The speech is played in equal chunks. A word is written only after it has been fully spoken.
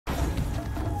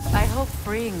hope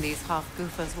freeing these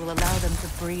Hafgufas will allow them to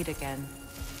breed again.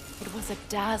 It was a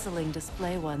dazzling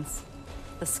display once.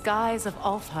 The skies of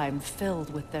Alfheim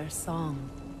filled with their song.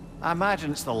 I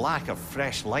imagine it's the lack of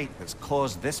fresh light that's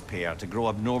caused this pair to grow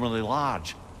abnormally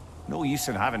large. No use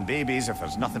in having babies if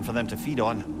there's nothing for them to feed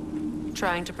on.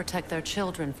 Trying to protect their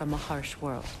children from a harsh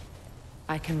world.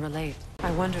 I can relate.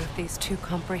 I wonder if these two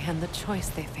comprehend the choice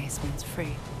they face once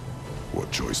free.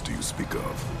 What choice do you speak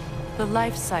of? The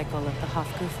life cycle of the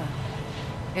Hafgufa.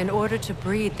 In order to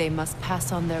breed, they must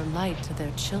pass on their light to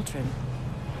their children.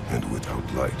 And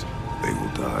without light, they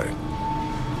will die.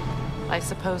 I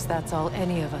suppose that's all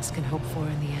any of us can hope for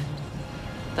in the end.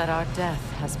 That our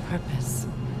death has purpose.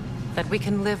 That we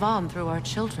can live on through our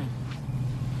children.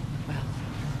 Well,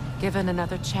 given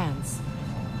another chance,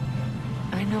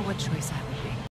 I know what choice I will.